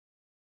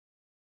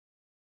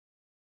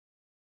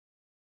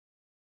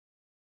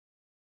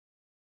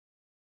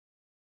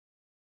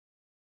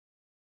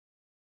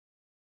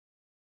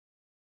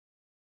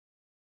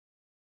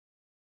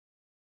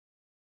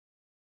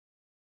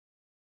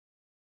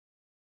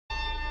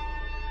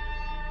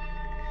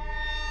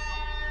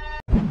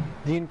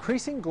The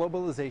increasing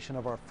globalization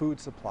of our food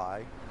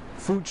supply,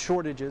 food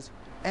shortages,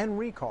 and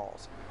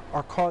recalls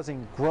are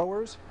causing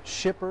growers,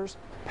 shippers,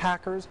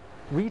 packers,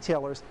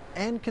 retailers,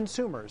 and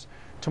consumers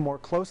to more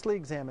closely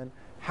examine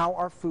how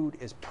our food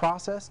is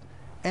processed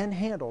and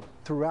handled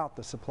throughout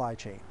the supply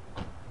chain.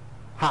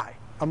 Hi,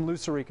 I'm Lou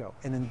Sirico,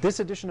 and in this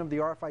edition of the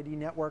RFID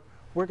Network,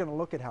 we're going to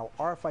look at how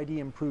RFID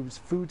improves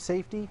food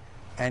safety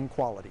and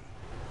quality.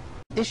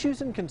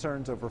 Issues and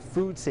concerns over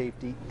food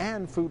safety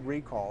and food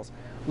recalls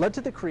led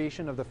to the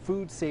creation of the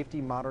Food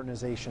Safety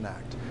Modernization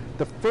Act,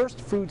 the first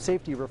food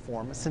safety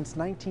reform since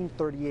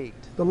 1938.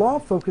 The law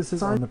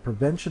focuses on the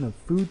prevention of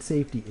food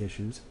safety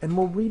issues and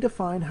will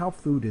redefine how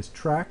food is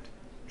tracked,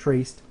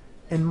 traced,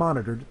 and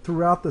monitored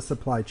throughout the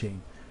supply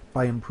chain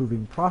by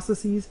improving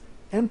processes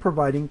and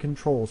providing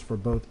controls for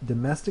both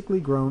domestically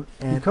grown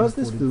and because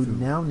this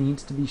food now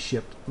needs to be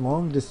shipped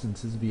long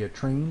distances via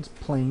trains,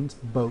 planes,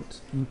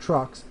 boats, and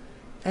trucks,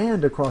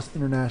 and across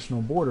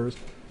international borders,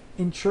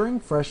 ensuring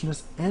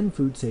freshness and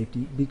food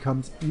safety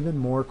becomes even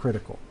more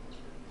critical.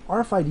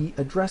 RFID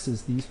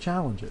addresses these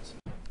challenges.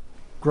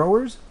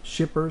 Growers,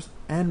 shippers,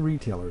 and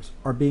retailers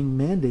are being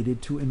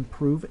mandated to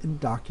improve and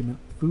document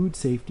food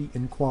safety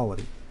and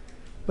quality.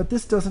 But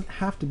this doesn't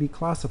have to be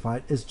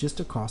classified as just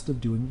a cost of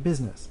doing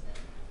business.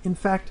 In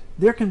fact,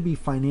 there can be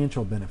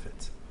financial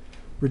benefits.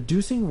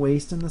 Reducing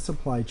waste in the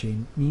supply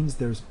chain means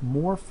there's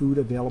more food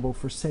available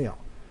for sale,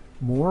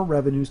 more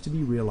revenues to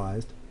be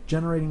realized,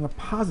 generating a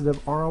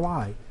positive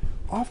ROI,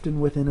 often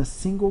within a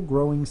single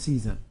growing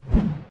season.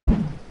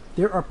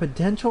 There are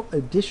potential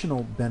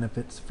additional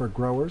benefits for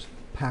growers,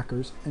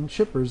 packers, and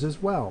shippers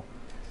as well.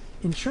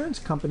 Insurance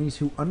companies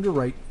who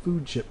underwrite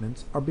food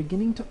shipments are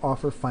beginning to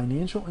offer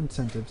financial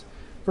incentives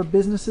for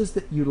businesses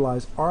that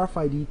utilize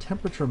RFID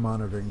temperature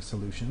monitoring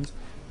solutions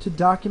to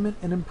document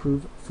and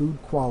improve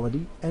food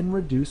quality and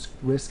reduce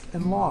risk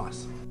and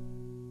loss.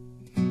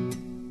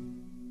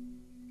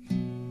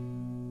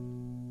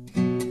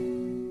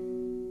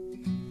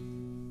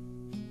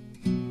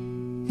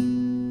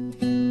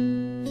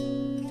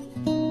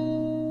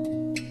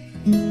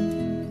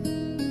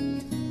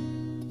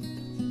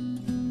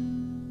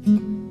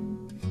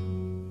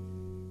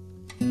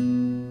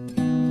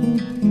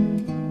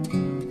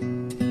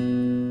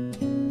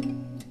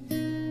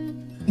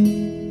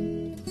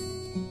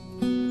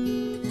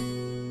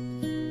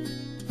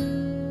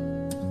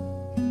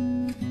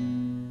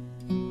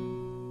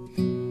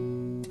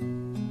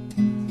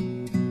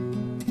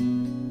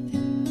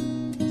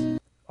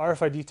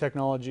 RFID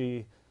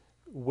technology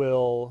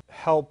will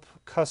help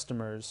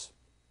customers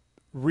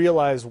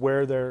realize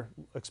where their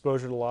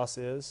exposure to loss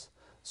is.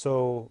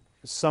 So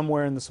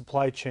somewhere in the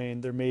supply chain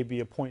there may be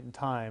a point in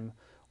time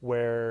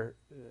where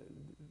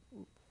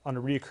on a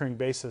recurring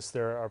basis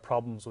there are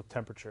problems with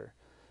temperature.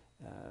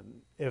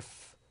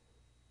 If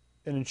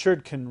an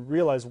insured can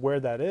realize where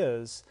that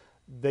is,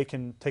 they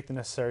can take the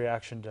necessary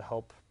action to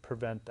help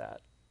prevent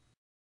that.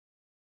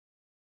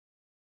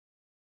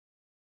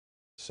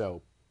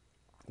 So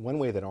one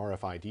way that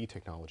RFID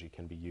technology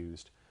can be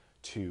used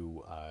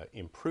to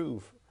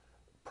improve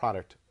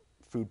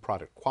food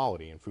product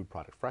quality and food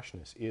product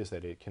freshness is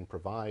that it can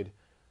provide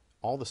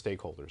all the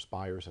stakeholders,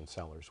 buyers and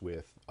sellers,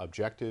 with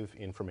objective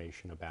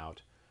information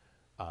about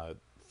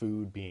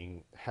food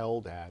being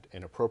held at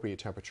an appropriate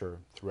temperature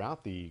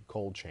throughout the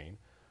cold chain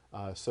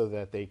so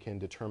that they can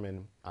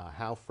determine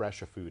how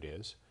fresh a food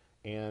is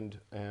and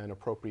an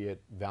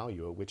appropriate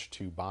value at which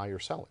to buy or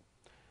sell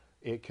it.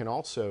 It can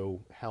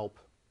also help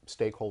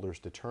stakeholders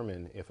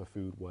determine if a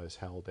food was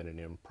held at an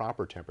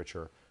improper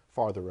temperature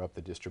farther up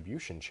the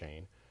distribution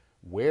chain,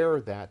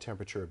 where that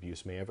temperature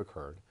abuse may have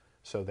occurred,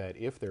 so that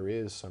if there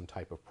is some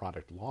type of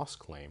product loss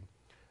claim,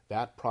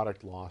 that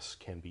product loss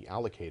can be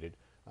allocated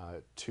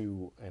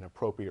to an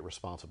appropriate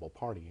responsible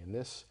party. And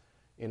this,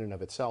 in and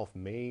of itself,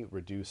 may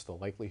reduce the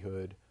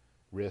likelihood,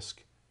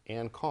 risk,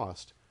 and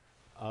cost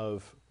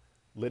of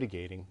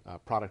litigating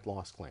product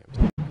loss claims.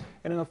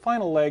 And in the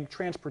final leg,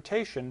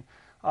 transportation,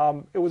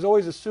 it was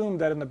always assumed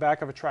that in the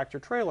back of a tractor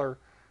trailer,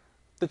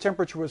 the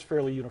temperature was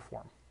fairly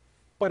uniform,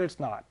 but it's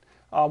not.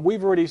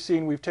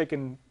 We've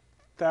taken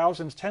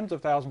thousands, tens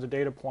of thousands of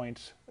data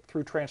points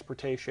through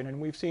transportation, and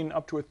we've seen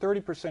up to a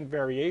 30%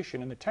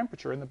 variation in the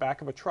temperature in the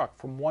back of a truck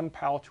from one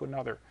pallet to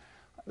another.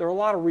 There are a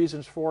lot of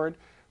reasons for it,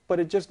 but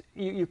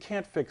you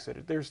can't fix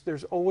it.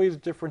 There's always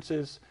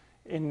differences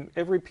in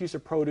every piece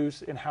of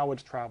produce and how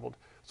it's traveled.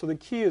 So the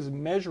key is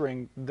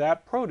measuring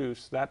that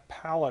produce, that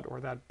pallet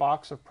or that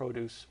box of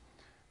produce,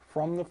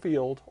 from the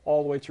field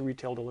all the way to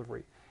retail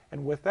delivery.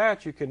 And with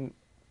that, you can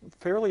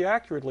fairly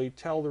accurately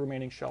tell the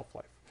remaining shelf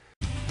life.